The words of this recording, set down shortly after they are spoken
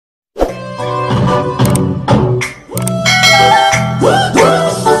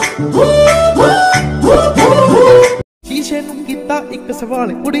शीशे नूं कीता एक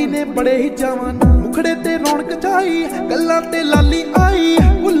सवाल, कुड़ी ने बड़े ही जवान मुखड़े ते रौनक छाई, गल्लां ते लाली आई,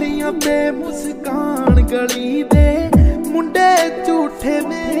 बुलियां ते मुस्कान गली दे मुंडे झूठे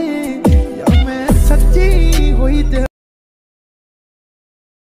ने या मैं सच्ची होई दे।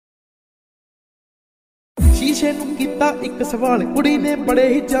 शीशे नूं कीता एक सवाल, कुड़ी ने बड़े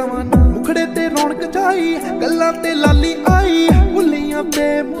ही जवान मुखड़े ते रौनक छाई, गल्लां ते लाली आई, बुलियां ते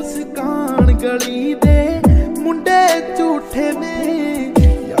मुस्कान गली दे मुंडे झूठे ने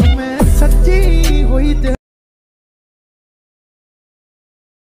या मैं सच्ची होई दे।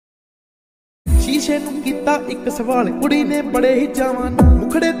 शीशे नूं कीता एक सवाल, कुड़ी ने बड़े ही जवान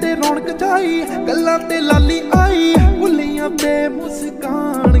मुखड़े ते रौनक छाई, गल्लां ते लाली आई, बुलियां ते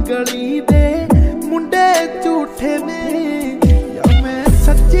मुस्कान गली दे मुंडे झूठे ने या मैं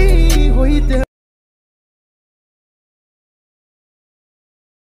सच्ची होई दे।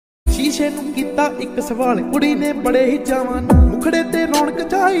 शीशे नूं कीता एक सवाल, कुड़ी ने बड़े ही जवान मुखड़े ते रौनक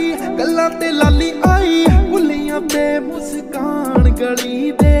छाई, गल्लां ते लाली आई, बुलियां ते मुस्कान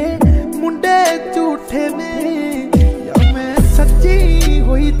गली दे मुंडे झूठे ने या मैं सच्ची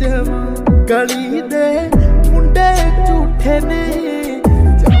होई देवां। गली दे मुंडे झूठे ने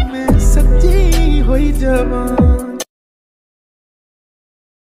या मैं सच्ची होई जावां।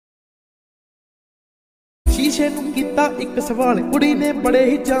 शीशे नूं कीता एक सवाल, कुड़ी ने बड़े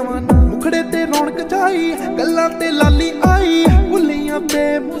ही जवान मुखड़े ते रौनक छाई, गल्लां ते लाली आई, बुलियां ते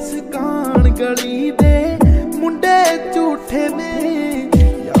मुस्कान गली दे मुंडे झूठे ने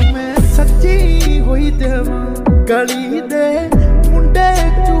या मैं सच्ची होई देवां। गली दे मुंडे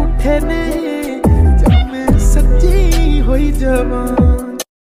झूठे ने या मैं सच्ची होई जावां।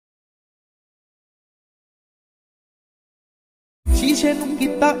 शीशे नूं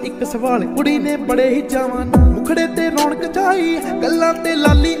कीता एक सवाल, कुड़ी ने बड़े ही जवान मुखड़े ते रौनक छाई, गल्लां ते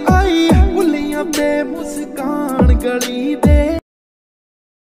लाली आई, बुलियां ते मुस्कान गली दे।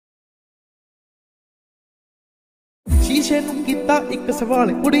 शीशे नूं कीता एक सवाल,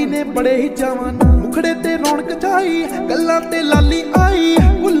 कुड़ी ने बड़े ही जवान मुखड़े ते रौनक छाई, गल्लां ते लाली आई,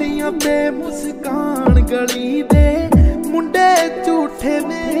 बुलियां ते मुस्कान गली दे मुंडे झूठे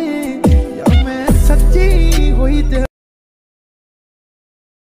ने या मैं सच्ची होई दे।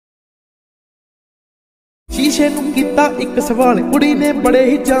 शीशे नूं कीता एक सवाल, कुड़ी ने बड़े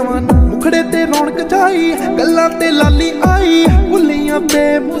ही जवान मुखड़े ते रौनक छाई, गल्लां ते लाली आई, बुलियां ते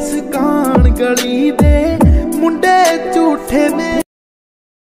मुस्कान गली दे मुंडे झूठे ने।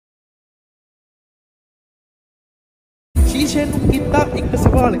 शीशे नूं कीता एक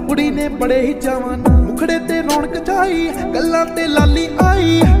सवाल, कुड़ी ने बड़े ही जवान मुखड़े ते रौनक छाई, गल्लां ते लाली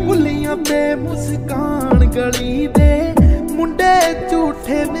आई, बुलियां ते मुस्कान गली दे मुंडे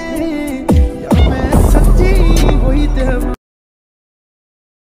झूठे ने या मैं सच्ची होई देवां।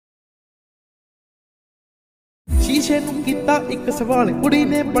 शीशे नूं कीता एक सवाल, कुड़ी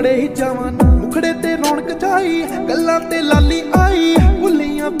ने बड़े ही जवान मुखड़े ते रौनक छाई, गल्लां ते लाली आई,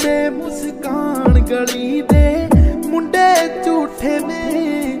 बुलियां ते मुस्कान गली दे मुंडे झूठे ने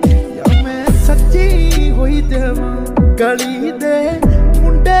या मैं सच्ची होई देवां। गली दे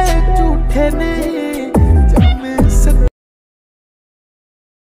मुंडे झूठे ने या मैं सच्ची।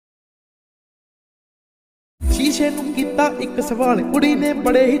 शीशे नूं कीता एक सवाल, कुड़ी ने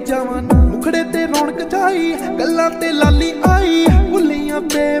बड़े ही जवान मुखड़े ते रौनक छाई, गल्लां ते लाली आई, बुलियां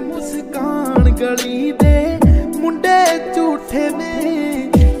ते मुस्कान गली दे मुंडे झूठे ने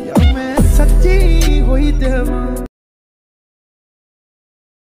या मैं सच्ची होई देवां।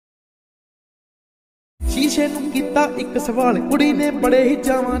 शीशे नूं कीता एक सवाल, कुड़ी ने बड़े ही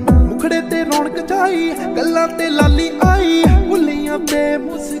जवान मुखड़े ते रौनक छाई, गल्लां ते लाली आई, बुलियां ते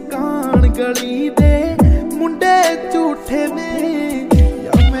मुस्कान गली दे मुंडे झूठे ने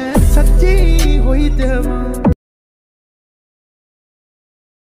या मैं सच्ची होई देवां।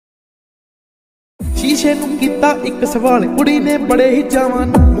 शीशे नूं कीता एक सवाल, कुड़ी ने बड़े ही जवान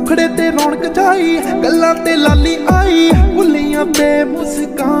मुखड़े ते रौनक छाई, गल्लां ते लाली आई, बुलियां ते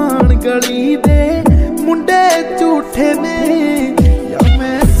मुस्कान गली दे मुंडे झूठे ने या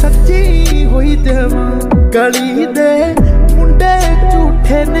मैं सच्ची होई देवां। गली दे मुंडे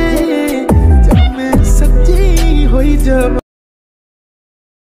झूठे ने या मैं सच्ची होई जावां।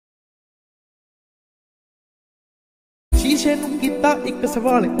 शीशे नूं कीता एक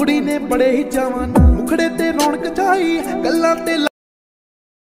सवाल, कुड़ी ने बड़े ही जवान मुखड़े ते रौनक छाई, गल्लां ते।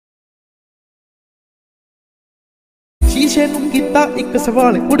 शीशे नूं कीता एक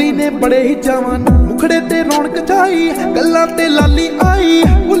सवाल, कुड़ी ने बड़े ही जवान मुखड़े ते रौनक छाई, गल्लां ते लाली आई,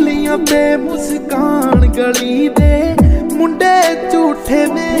 बुलियां ते मुस्कान गली दे मुंडे झूठे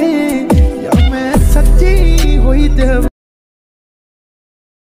ने ਜਵਾਨ।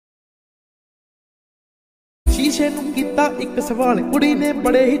 ਸ਼ੀਸ਼ੇ ਨੂੰ ਕੀਤਾ ਇੱਕ ਸਵਾਲ, ਕੁੜੀ ਨੇ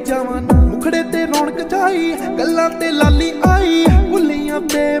ਬੜੇ ਹੀ ਚਾਵਾਂ ਨਾਲ ਮੁਖੜੇ ਤੇ ਰੌਣਕ ਚਾਈ, ਗੱਲਾਂ ਤੇ ਲਾਲੀ ਆਈ, ਬੁੱਲੀਆਂ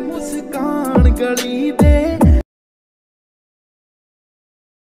ਤੇ ਮੁਸਕਾਨ ਗਲੀ ਦੇ।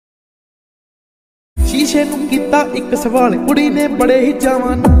 ਸ਼ੀਸ਼ੇ ਨੂੰ ਕੀਤਾ ਇੱਕ ਸਵਾਲ, ਕੁੜੀ ਨੇ ਬੜੇ ਹੀ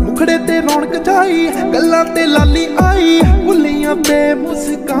ਚਾਵਾਂ ਨਾਲ ਮੁਖੜੇ ਤੇ ਰੌਣਕ ਚਾਈ, ਗੱਲਾਂ ਤੇ ਲਾਲੀ ਆਈ, ਬੁੱਲੀਆਂ ਤੇ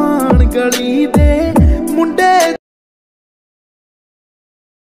ਮੁਸਕਾਨ ਗਲੀ ਦੇ। ਮੁੰਡੇ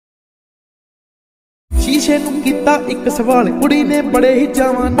ਸ਼ੀਸ਼ੇ ਨੂੰ ਕੀਤਾ ਇੱਕ ਸਵਾਲ, ਕੁੜੀ ਨੇ ਬੜੇ ਹੀ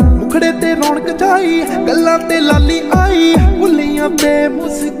ਚਾਵਾਂ ਨਾਲ ਮੁਖੜੇ ਤੇ ਰੌਣਕ ਚਾਈ, ਗੱਲਾਂ ਤੇ ਲਾਲੀ ਆਈ, ਬੁੱਲੀਆਂ ਤੇ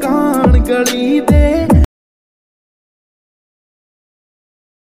ਮੁਸਕਾਨ ਗਲੀ ਦੇ।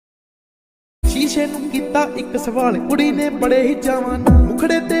 ਸ਼ੀਸ਼ੇ ਨੂੰ ਕੀਤਾ ਇੱਕ ਸਵਾਲ, ਕੁੜੀ ਨੇ ਬੜੇ ਹੀ ਚਾਵਾਂ ਨਾਲ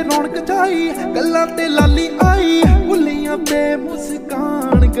ਮੁਖੜੇ ਤੇ ਰੌਣਕ ਚਾਈ, ਗੱਲਾਂ ਤੇ ਲਾਲੀ ਆਈ, ਬੁੱਲੀਆਂ ਤੇ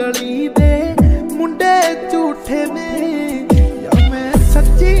ਮੁਸਕਾਨ ਗਲੀ ਦੇ। ਮੁੰਡੇ ਝੂਠੇ ਨੇ ਜਾਂ ਮੈਂ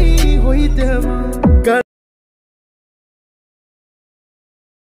ਸੱਚੀ ਹੋਈ ਜਵਾਨ।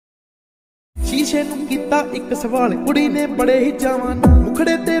 ਸ਼ੀਸ਼ੇ ਨੂੰ ਕੀਤਾ ਇੱਕ ਸਵਾਲ, ਕੁੜੀ ਨੇ ਬੜੇ ਹੀ ਚਾਵਾਂ ਨਾਲ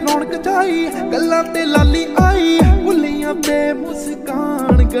ਮੁਖੜੇ ਤੇ ਰੌਣਕ ਚਾਈ, ਗੱਲਾਂ ਤੇ ਲਾਲੀ ਆਈ, ਬੁੱਲੀਆਂ ਤੇ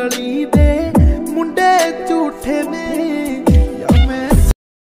ਮੁਸਕਾਨ ਗਲੀ ਦੇ। ਮੁੰਡੇ ਝੂਠੇ ਨੇ ਜਾਂ ਮੈਂ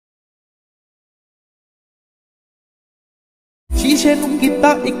ਸ਼ੀਸ਼ੇ ਨੂੰ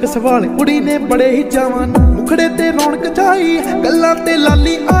ਕੀਤਾ ਇੱਕ ਸਵਾਲ, ਕੁੜੀ ਨੇ ਬੜੇ ਹੀ ਚਾਵਾਂ ਨਾਲ ਮੁਖੜੇ ਤੇ ਰੌਣਕ ਚਾਈ, ਗੱਲਾਂ ਤੇ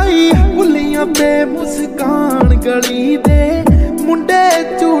ਲਾਲੀ ਆਈ, ਬੁੱਲੀਆਂ ਤੇ ਮੁਸਕਾਨ ਗਲੀ ਦੇ। ਮੁੰਡੇ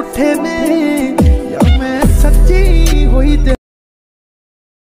ਝੂਠੇ ਨੇ ਜਾਂ ਮੈਂ ਸੱਚੀ ਹੋਈ ਜਵਾਨ।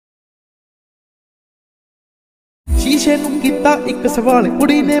 ਸ਼ੀਸ਼ੇ ਨੂੰ ਕੀਤਾ ਇੱਕ ਸਵਾਲ,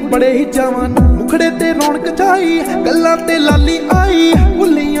 ਕੁੜੀ ਨੇ ਬੜੇ ਹੀ ਚਾਵਾਂ ਨਾਲ ਮੁਖੜੇ ਤੇ ਰੌਣਕ ਚਾਈ, ਗੱਲਾਂ ਤੇ ਲਾਲੀ ਆਈ,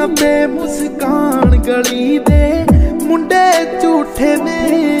 ਬੁੱਲੀਆਂ ਤੇ ਮੁਸਕਾਨ ਗਲੀ ਦੇ। ਮੁੰਡੇ ਝੂਠੇ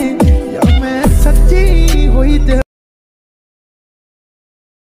ਨੇ ਜਾਂ ਮੈਂ ਸੱਚੀ ਹੋਈ ਜਵਾਨ।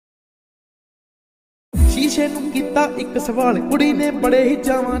 ਸ਼ੀਸ਼ੇ ਨੂੰ ਕੀਤਾ ਇੱਕ ਸਵਾਲ, ਕੁੜੀ ਨੇ ਬੜੇ ਹੀ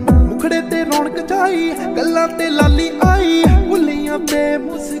ਚਾਵਾਂ ਨਾਲ ਮੁਖੜੇ ਤੇ ਰੌਣਕ ਚਾਈ, ਗੱਲਾਂ ਤੇ ਲਾਲੀ ਆਈ, ਬੁੱਲੀਆਂ ਤੇ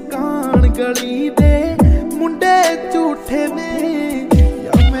ਮੁਸਕਾਨ ਗਲੀ ਦੇ। ਮੁੰਡੇ ਝੂਠੇ ਨੇ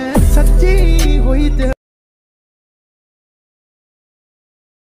ਜਾਂ ਮੈਂ ਸੱਚੀ ਹੋਈ ਜਵਾਨ।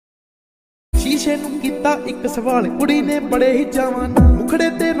 ਸ਼ੀਸ਼ੇ ਨੂੰ ਕੀਤਾ ਇੱਕ ਸਵਾਲ, ਕੁੜੀ ਨੇ ਬੜੇ ਹੀ ਚਾਵਾਂ ਨਾਲ ਮੁਖੜੇ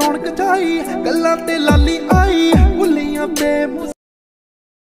ਤੇ ਰੌਣਕ ਚਾਈ, ਗੱਲਾਂ ਤੇ ਲਾਲੀ ਆਈ, ਬੁੱਲੀਆਂ ਤੇ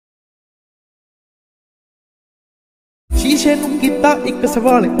ਸ਼ੀਸ਼ੇ ਨੂੰ ਕੀਤਾ ਇੱਕ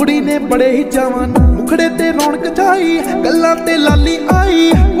ਸਵਾਲ, ਕੁੜੀ ਨੇ ਬੜੇ ਹੀ ਚਾਵਾਂ ਨਾਲ ਮੁਖੜੇ ਤੇ ਰੌਣਕ ਚਾਈ, ਗੱਲਾਂ ਤੇ ਲਾਲੀ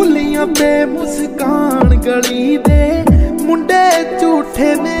ਆਈ, ਬੁੱਲੀਆਂ ਤੇ ਮੁਸਕਾਨ ਗਲੀ ਦੇ। ਮੁੰਡੇ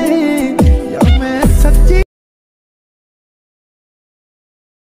ਝੂਠੇ ਨੇ ਜਾਂ ਮੈਂ ਸੱਚੀ।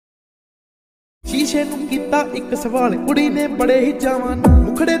 ਸ਼ੀਸ਼ੇ ਨੂੰ ਕੀਤਾ ਇੱਕ ਸਵਾਲ, ਕੁੜੀ ਨੇ ਬੜੇ ਹੀ ਚਾਵਾਂ ਨਾਲ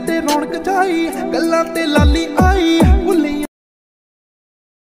ਮੁਖੜੇ ਤੇ ਰੌਣਕ ਚਾਈ, ਗੱਲਾਂ ਤੇ ਲਾਲੀ ਆਈ, ਬੁੱਲੀਆਂ।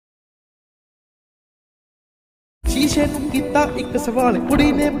 ਸ਼ੀਸ਼ੇ ਨੂੰ ਕੀਤਾ ਇੱਕ ਸਵਾਲ,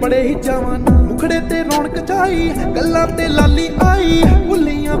 ਕੁੜੀ ਨੇ ਬੜੇ ਹੀ ਚਾਵਾਂ ਨਾਲ ਮੁਖੜੇ ਤੇ ਰੌਣਕ ਚਾਈ, ਗੱਲਾਂ ਤੇ ਲਾਲੀ ਆਈ,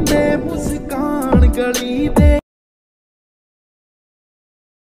 ਬੁੱਲੀਆਂ ਤੇ ਮੁਸਕਾਨ ਗਲੀ ਦੇ।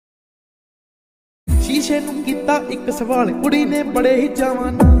 ਸ਼ੀਸ਼ੇ ਨੂੰ ਕੀਤਾ ਇੱਕ ਸਵਾਲ, ਕੁੜੀ ਨੇ ਬੜੇ ਹੀ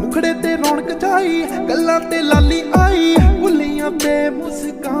ਚਾਵਾਂ ਨਾਲ ਮੁਖੜੇ ਤੇ ਰੌਣਕ ਚਾਈ, ਗੱਲਾਂ ਤੇ ਲਾਲੀ ਆਈ, ਬੁੱਲੀਆਂ ਤੇ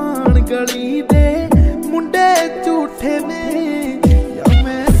ਮੁਸਕਾਨ ਗਲੀ ਦੇ। ਮੁੰਡੇ ਝੂਠੇ ਨੇ ਜਾਂ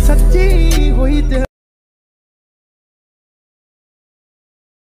ਮੈਂ ਸੱਚੀ ਹੋਈ ਜਵਾਨ।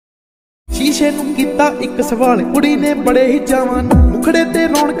 ਸ਼ੀਸ਼ੇ ਨੂੰ ਕੀਤਾ ਇੱਕ ਸਵਾਲ, ਕੁੜੀ ਨੇ ਬੜੇ ਹੀ ਚਾਵਾਂ ਨਾਲ ਮੁਖੜੇ ਤੇ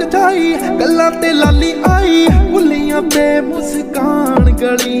ਰੌਣਕ ਚਾਈ, ਗੱਲਾਂ ਤੇ ਲਾਲੀ ਆਈ, ਬੁੱਲੀਆਂ ਤੇ ਮੁਸਕਾਨ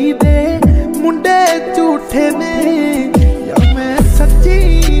ਗਲੀ ਦੇ। ਮੁੰਡੇ ਝੂਠੇ ਨੇ ਜਾਂ ਮੈਂ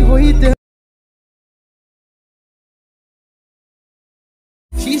ਸੱਚੀ ਹੋਈ ਜਵਾਨ।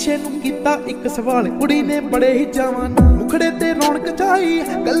 ਸ਼ੀਸ਼ੇ ਨੂੰ ਕੀਤਾ ਇੱਕ ਸਵਾਲ, ਕੁੜੀ ਨੇ ਬੜੇ ਹੀ ਚਾਵਾਂ ਨਾਲ ਮੁਖੜੇ ਤੇ ਰੌਣਕ ਚਾਈ,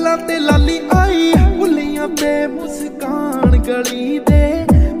 ਗੱਲਾਂ ਤੇ ਲਾਲੀ ਆਈ, ਬੁੱਲੀਆਂ ਤੇ ਮੁਸਕਾਨ ਗਲੀ ਦੇ।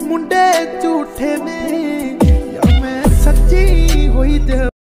 ਮੁੰਡੇ ਝੂਠੇ ਨੇ ਜਾਂ ਮੈਂ ਸੱਚੀ ਹੋਈ ਜਵਾਨ।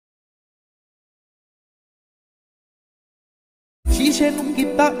 ਸ਼ੀਸ਼ੇ ਨੂੰ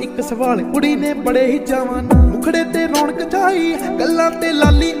ਕੀਤਾ ਇੱਕ ਸਵਾਲ, ਕੁੜੀ ਨੇ ਬੜੇ ਹੀ ਚਾਵਾਂ ਨਾਲ ਮੁਖੜੇ ਤੇ ਰੌਣਕ ਚਾਈ, ਗੱਲਾਂ ਤੇ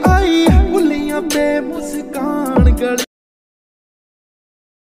ਲਾਲੀ ਆਈ, ਬੁੱਲੀਆਂ ਤੇ ਮੁਸਕਾਨ ਗਲੀ।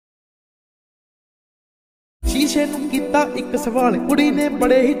 ਸ਼ੀਸ਼ੇ ਨੂੰ ਕੀਤਾ ਇੱਕ ਸਵਾਲ, ਕੁੜੀ ਨੇ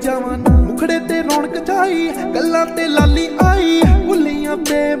ਬੜੇ ਹੀ ਚਾਵਾਂ ਨਾਲ ਮੁਖੜੇ ਤੇ ਰੌਣਕ ਚਾਈ, ਗੱਲਾਂ ਤੇ ਲਾਲੀ ਆਈ, ਬੁੱਲੀਆਂ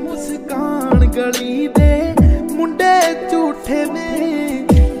ਤੇ ਮੁਸਕਾਨ ਗਲੀ ਦੇ। ਮੁੰਡੇ ਝੂਠੇ ਨੇ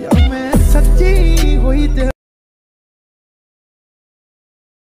ਜਾਂ ਮੈਂ ਸੱਚੀ ਹੋਈ ਜਵਾਨ।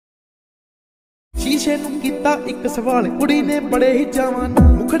 ਸ਼ੀਸ਼ੇ ਨੂੰ ਕੀਤਾ ਇੱਕ ਸਵਾਲ, ਕੁੜੀ ਨੇ ਬੜੇ ਹੀ ਚਾਵਾਂ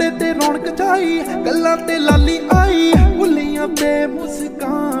ਨਾਲ ਮੁਖੜੇ ਤੇ ਰੌਣਕ ਚਾਈ, ਗੱਲਾਂ ਤੇ ਲਾਲੀ ਆਈ, ਬੁੱਲੀਆਂ ਤੇ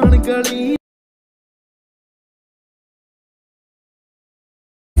ਮੁਸਕਾਨ ਗਲੀ।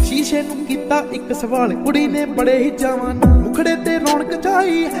 शीशे नूं कीता एक सवाल, कुड़ी ने बड़े ही जवाना मुखड़े ते रौनक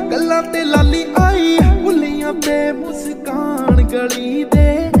छाई, गल्लां ते लाली आई, बुलियां ते मुस्कान गली दे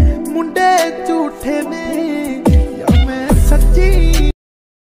मुंडे झूठे ने या मैं सच्ची।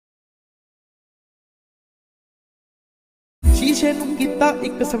 शीशे नूं कीता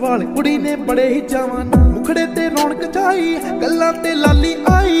एक सवाल, कुड़ी ने बड़े ही जवाना मुखड़े ते रौनक छाई, गल्लां ते लाली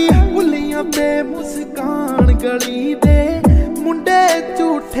आई, बुलियां ते मुस्कान गली दे मुंडे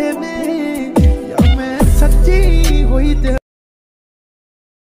झूठे ने या मैं सच्ची होई ते।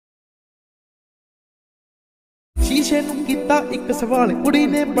 शीशे नूं कीता एक सवाल, कुड़ी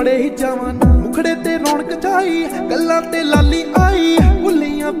ने बड़े ही जवाना मुखड़े ते रौनक छाई, गल्लां ते लाली आई,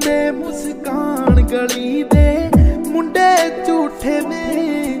 बुलियां ते मुस्कान गली दे मुंडे झूठे ने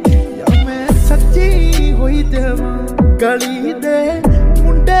या मैं सच्ची होई देवां। गली दे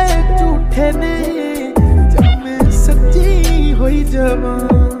मुंडे झूठे ने या मैं सच्ची होई जावां।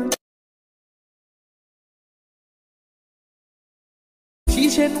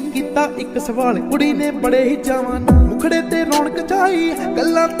 शीशे नूं कीता एक सवाल, कुड़ी ने बड़े ही जवाना मुखड़े ते रौनक छाई,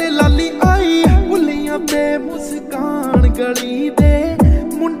 गल्लां ते लाली आई, बुलियां ते मुस्कान गली दे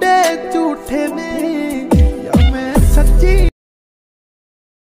मुंडे झूठे ने या मैं सच्ची।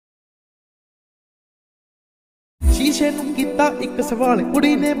 शीशे नूं कीता एक सवाल,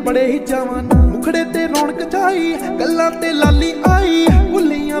 कुड़ी ने बड़े ही जवाना मुखड़े ते रौनक छाई, गल्लां ते लाली आई,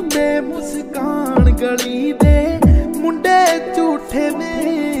 बुलियां ते मुस्कान गली दे मुंडे झूठे ने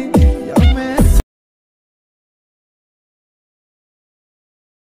या मैं।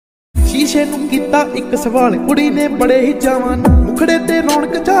 शीशे नूं कीता एक सवाल, कुड़ी ने बड़े ही जवाना मुखड़े ते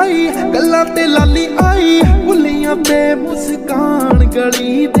रौनक छाई, गल्लां ते लाली आई, बुलियां ते मुस्कान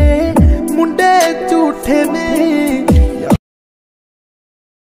गली दे मुंडे झूठे ने या।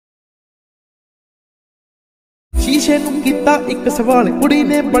 शीशे नूं कीता एक सवाल, कुड़ी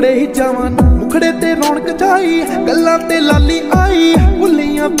ने बड़े ही जवाना मुखड़े ते रौनक छाई, गल्लां ते लाली आई,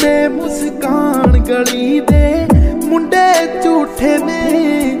 बुलियां ते मुस्कान गली दे मुंडे झूठे ने।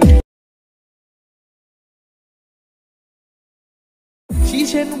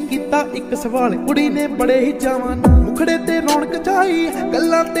 शीशे नूं कीता एक सवाल, कुड़ी ने बड़े ही जवाना मुखड़े ते रौनक छाई,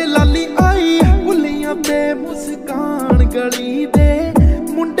 गल्लां ते लाली आई, बुलियां ते मुस्कान गली दे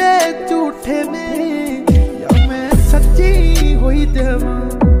मुंडे झूठे ने या मैं सच्ची होई देवां।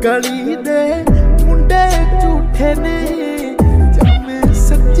 गली दे मुंडे झूठे ने या मैं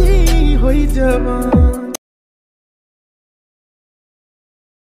सच्ची होई जावां।